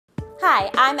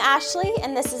Hi, I'm Ashley,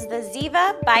 and this is the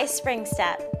Ziva by Spring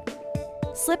Step.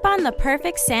 Slip on the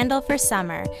perfect sandal for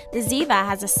summer. The Ziva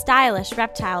has a stylish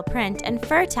reptile print and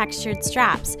fur-textured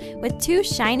straps with two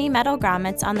shiny metal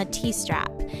grommets on the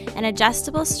T-strap. An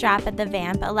adjustable strap at the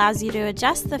vamp allows you to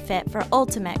adjust the fit for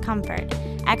ultimate comfort.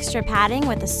 Extra padding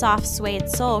with a soft suede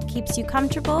sole keeps you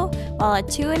comfortable, while a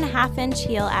 2.5-inch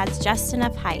heel adds just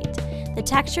enough height. The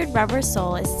textured rubber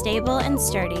sole is stable and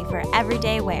sturdy for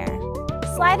everyday wear.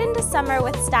 Slide into summer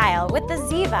with style with the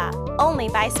Ziva, only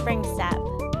by Spring Step.